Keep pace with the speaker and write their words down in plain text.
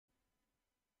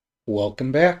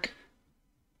Welcome back.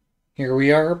 Here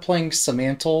we are playing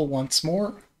Semantle once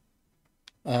more.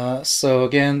 So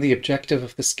again, the objective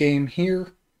of this game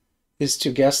here is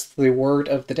to guess the word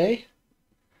of the day.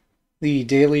 The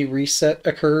daily reset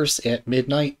occurs at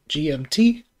midnight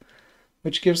GMT,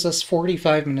 which gives us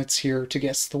 45 minutes here to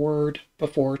guess the word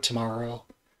before tomorrow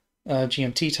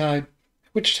GMT time,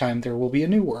 which time there will be a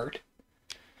new word.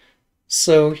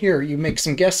 So here, you make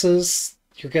some guesses.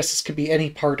 Your guesses could be any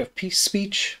part of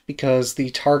speech, because the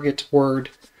target word,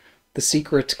 the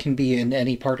secret, can be in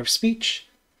any part of speech.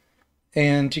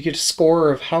 And you get a score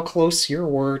of how close your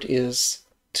word is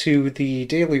to the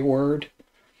daily word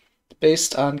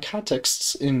based on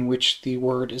contexts in which the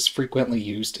word is frequently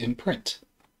used in print.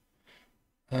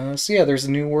 So yeah, there's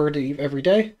a new word every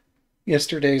day.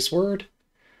 Yesterday's word,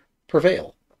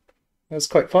 prevail. That was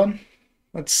quite fun.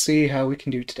 Let's see how we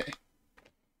can do today.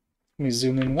 Let me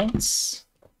zoom in once.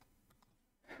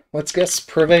 Let's guess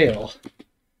prevail.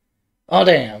 Oh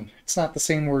damn, it's not the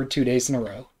same word 2 days in a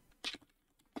row.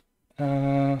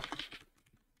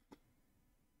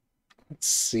 Let's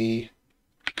see.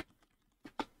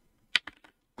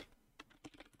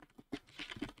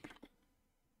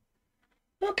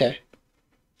 Okay.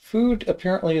 Food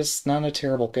apparently is not a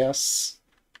terrible guess.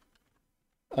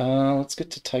 Let's get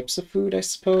to types of food, I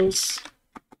suppose.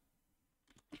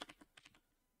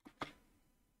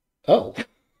 Oh,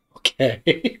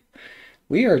 okay.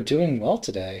 We are doing well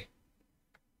today.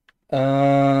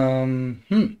 Didn't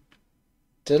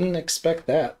expect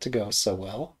that to go so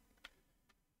well.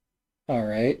 All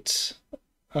right.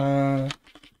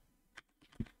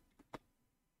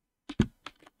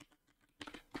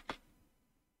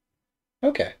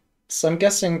 Okay. So I'm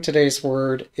guessing today's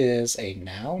word is a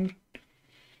noun,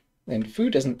 and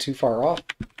food isn't too far off.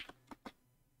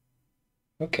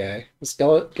 Okay. I was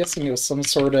guessing it was some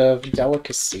sort of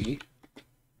delicacy.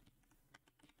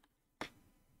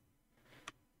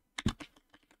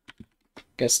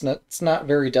 Guess it's not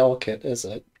very delicate, is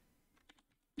it?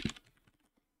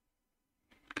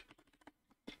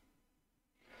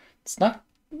 It's not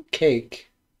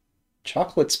cake.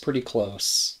 Chocolate's pretty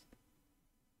close.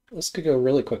 This could go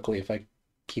really quickly if I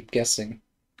keep guessing.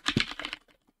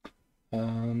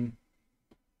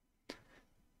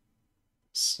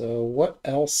 So what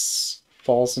else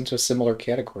falls into a similar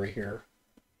category here?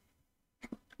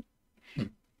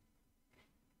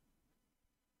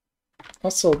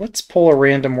 Also, let's pull a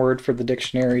random word for the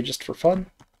dictionary just for fun.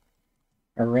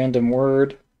 A random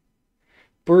word.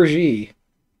 Bourget.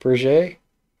 Bourget?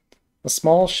 A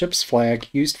small ship's flag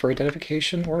used for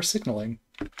identification or signaling.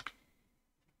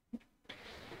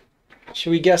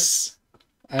 Should we guess?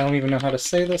 I don't even know how to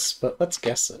say this, but let's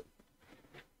guess it.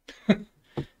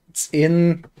 It's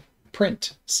in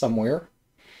print somewhere,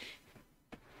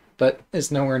 but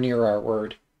is nowhere near our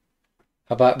word.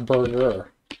 How about burger?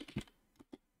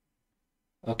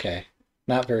 Okay,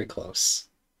 not very close.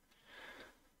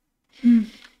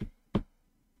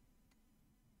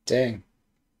 Dang.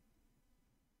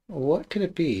 What could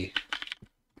it be?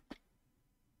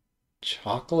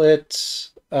 Chocolate.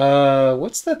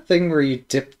 What's that thing where you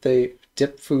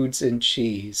dip foods in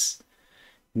cheese?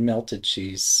 Melted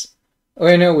cheese. Oh,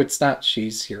 I know it's not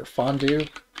cheese here. Fondue.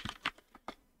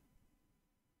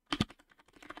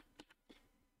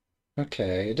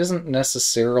 Okay, it isn't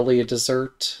necessarily a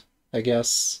dessert, I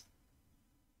guess.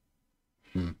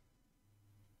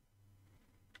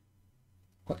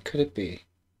 What could it be?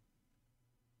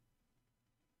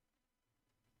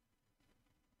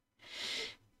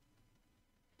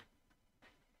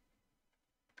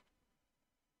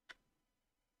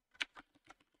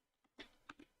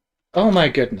 Oh my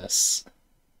goodness.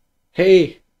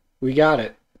 Hey, we got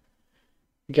it.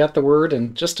 We got the word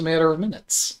in just a matter of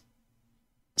minutes.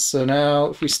 So now,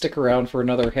 if we stick around for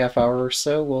another half hour or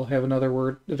so, we'll have another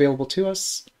word available to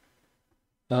us.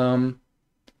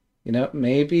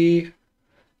 Maybe...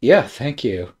 Yeah, thank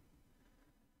you.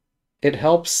 It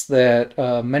helps that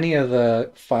many of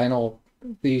the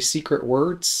secret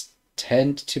words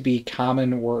tend to be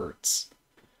common words.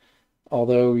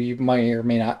 Although you might or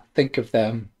may not think of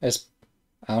them as,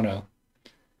 I don't know.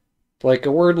 Like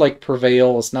a word like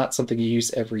prevail is not something you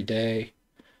use every day.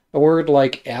 A word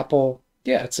like apple,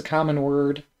 yeah, it's a common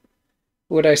word.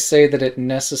 Would I say that it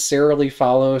necessarily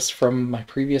follows from my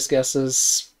previous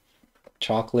guesses?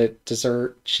 Chocolate,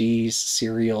 dessert, cheese,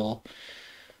 cereal.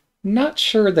 Not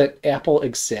sure that apple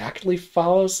exactly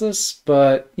follows this,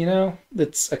 but,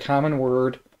 it's a common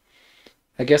word.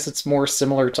 I guess it's more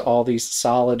similar to all these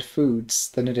solid foods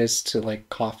than it is to, like,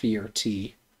 coffee or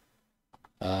tea.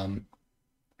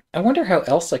 I wonder how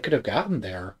else I could have gotten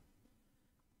there.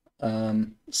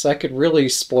 So I could really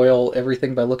spoil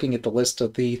everything by looking at the list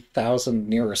of the 1,000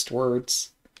 nearest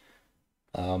words.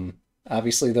 Um,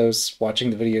 Obviously, those watching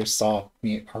the video saw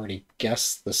me already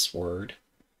guess this word,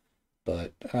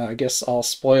 but I guess I'll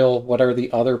spoil what are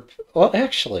the other. Well,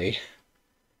 actually,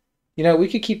 we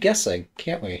could keep guessing,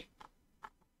 can't we?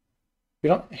 We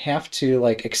don't have to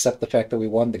like accept the fact that we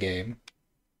won the game.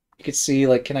 You could see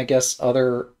like, can I guess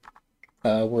other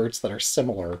words that are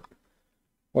similar?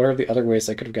 What are the other ways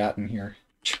I could have gotten here?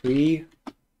 Tree.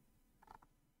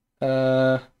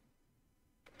 Uh,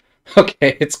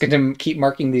 okay, it's gonna keep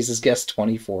marking these as guess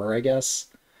 24, I guess.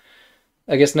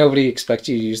 I guess nobody expects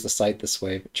you to use the site this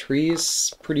way, but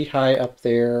trees pretty high up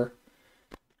there.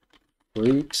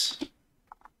 Fruit,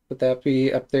 would that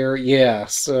be up there? Yeah,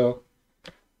 so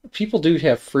people do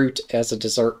have fruit as a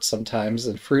dessert sometimes,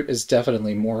 and fruit is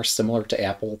definitely more similar to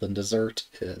apple than dessert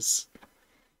is.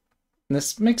 And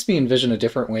this makes me envision a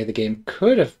different way the game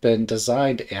could have been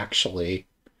designed, actually,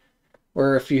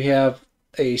 where if you have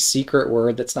a secret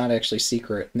word that's not actually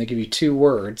secret, and they give you two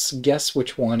words, guess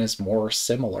which one is more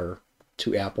similar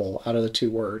to apple out of the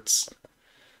two words.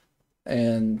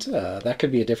 And that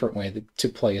could be a different way to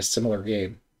play a similar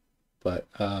game. But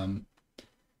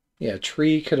yeah,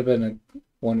 tree could have been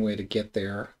one way to get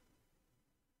there.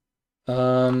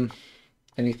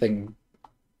 Anything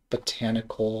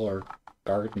botanical or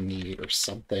garden-y or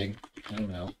something. I don't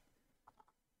know.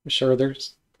 I'm sure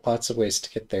there's lots of ways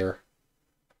to get there.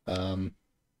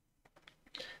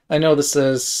 I know this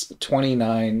says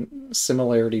 29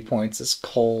 similarity points is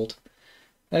cold.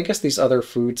 I guess these other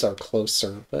foods are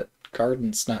closer, but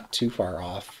garden's not too far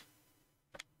off.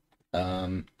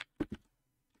 I'm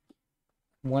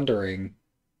wondering.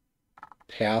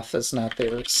 Path is not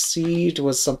there. Seed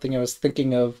was something I was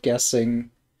thinking of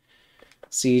guessing.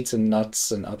 Seeds and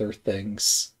nuts and other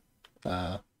things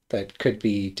that could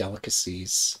be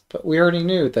delicacies. But we already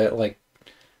knew that, like,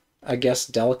 I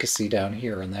guessed delicacy down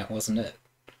here, and that wasn't it.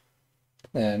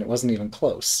 And it wasn't even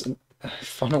close. And,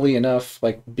 funnily enough,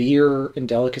 like, beer and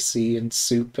delicacy and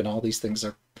soup and all these things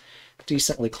are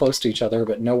decently close to each other,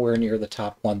 but nowhere near the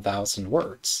top 1,000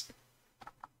 words.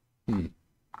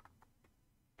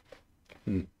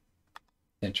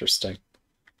 Interesting.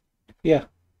 Yeah.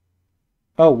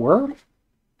 Oh, worm?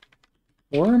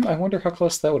 Worm? I wonder how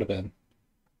close that would have been.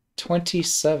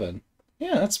 27.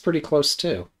 Yeah, that's pretty close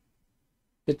too.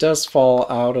 It does fall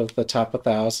out of the top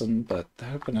 1,000, but that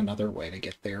would have been another way to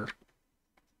get there.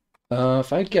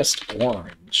 If I'd guessed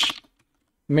orange.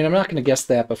 I mean, I'm not going to guess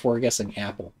that before guessing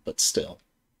apple, but still.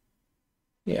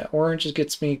 Yeah, orange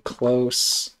gets me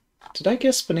close. Did I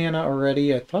guess banana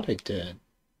already? I thought I did.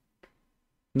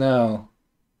 No.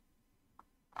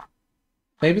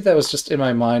 Maybe that was just in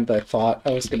my mind that I thought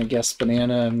I was going to guess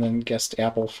banana and then guessed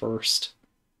apple first.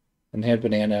 And had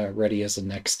banana ready as a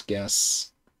next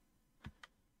guess.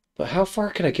 But how far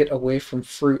can I get away from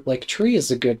fruit? Like, tree is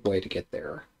a good way to get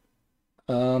there.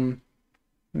 Let's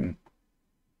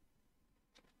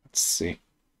see.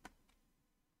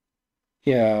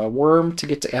 Yeah, worm to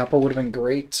get to apple would have been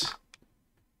great.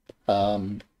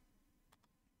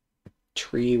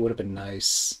 Tree would have been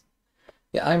nice.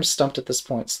 Yeah, I'm stumped at this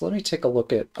point, so let me take a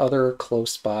look at other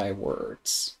close-by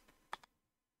words.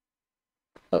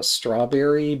 Oh,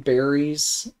 strawberry,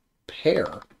 berries,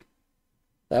 pear.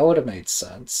 That would have made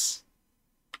sense.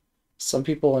 Some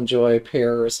people enjoy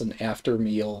pear as an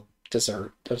after-meal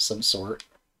dessert of some sort.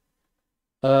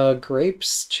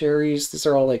 Grapes, cherries, these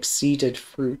are all like seeded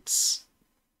fruits.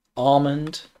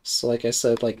 Almond, so like I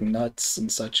said, like nuts and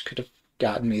such could have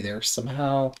gotten me there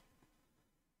somehow.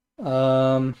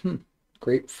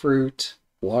 Grapefruit,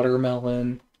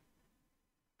 watermelon,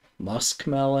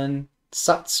 muskmelon,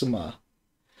 satsuma.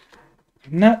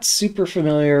 I'm not super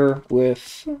familiar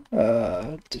with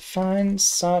define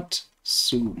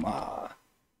satsuma.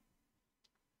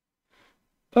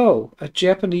 Oh, a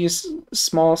Japanese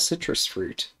small citrus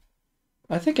fruit.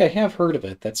 I think I have heard of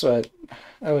it. That's what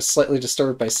I was slightly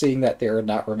disturbed by seeing that there and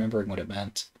not remembering what it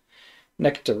meant.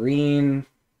 Nectarine,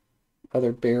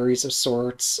 other berries of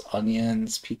sorts,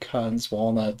 onions, pecans,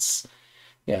 walnuts.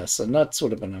 Yeah, so nuts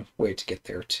would have been a way to get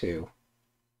there too.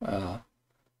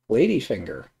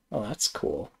 Ladyfinger. Oh, that's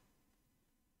cool.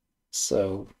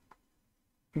 So,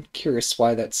 I'm curious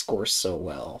why that scores so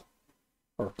well,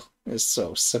 or is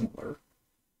so similar.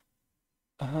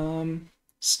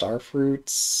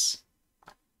 Starfruits.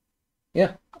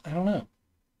 Yeah, I don't know.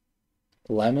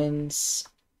 Lemons.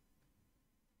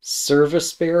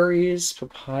 Service berries,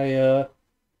 papaya.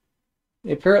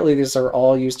 Apparently these are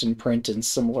all used in print in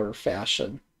similar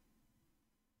fashion.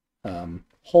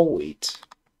 Whole wheat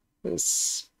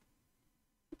is,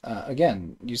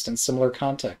 again, used in similar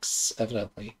contexts,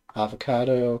 evidently.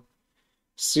 avocado,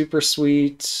 super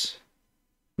sweet,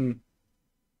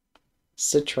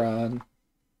 citron,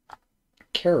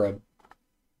 carob.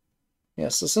 Yeah,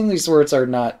 so some of these words are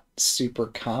not super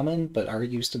common, but are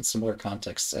used in similar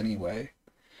contexts anyway.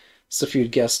 So if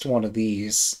you'd guessed one of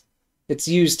these, it's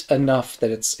used enough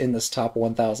that it's in this top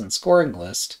 1,000 scoring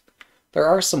list. There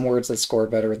are some words that score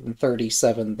better than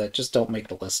 37 that just don't make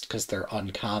the list because they're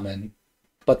uncommon,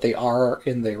 but they are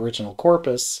in the original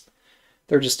corpus.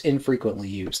 They're just infrequently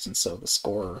used, and so the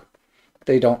score,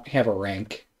 they don't have a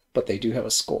rank, but they do have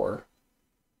a score.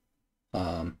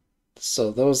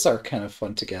 So those are kind of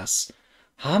fun to guess.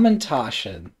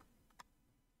 Hamantashen.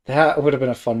 That would have been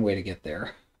a fun way to get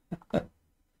there.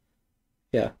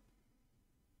 Yeah.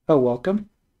 Oh, welcome.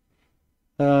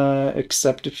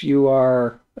 Except if you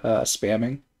are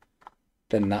spamming,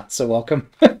 then not so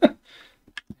welcome. I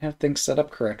have things set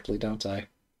up correctly, don't I?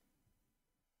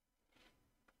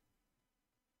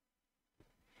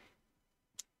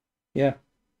 Yeah.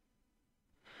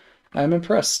 I'm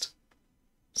impressed.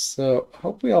 So,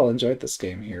 hope we all enjoyed this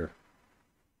game here.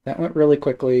 That went really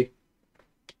quickly.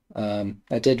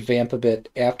 I did vamp a bit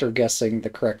after guessing the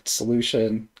correct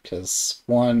solution, because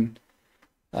one,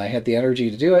 I had the energy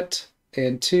to do it,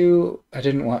 and two, I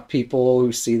didn't want people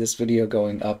who see this video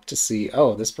going up to see,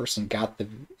 oh, this person got the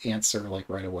answer like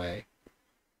right away.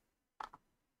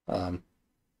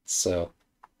 So,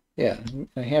 yeah, in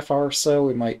a half hour or so,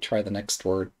 we might try the next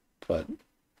word, but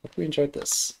hope we enjoyed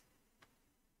this.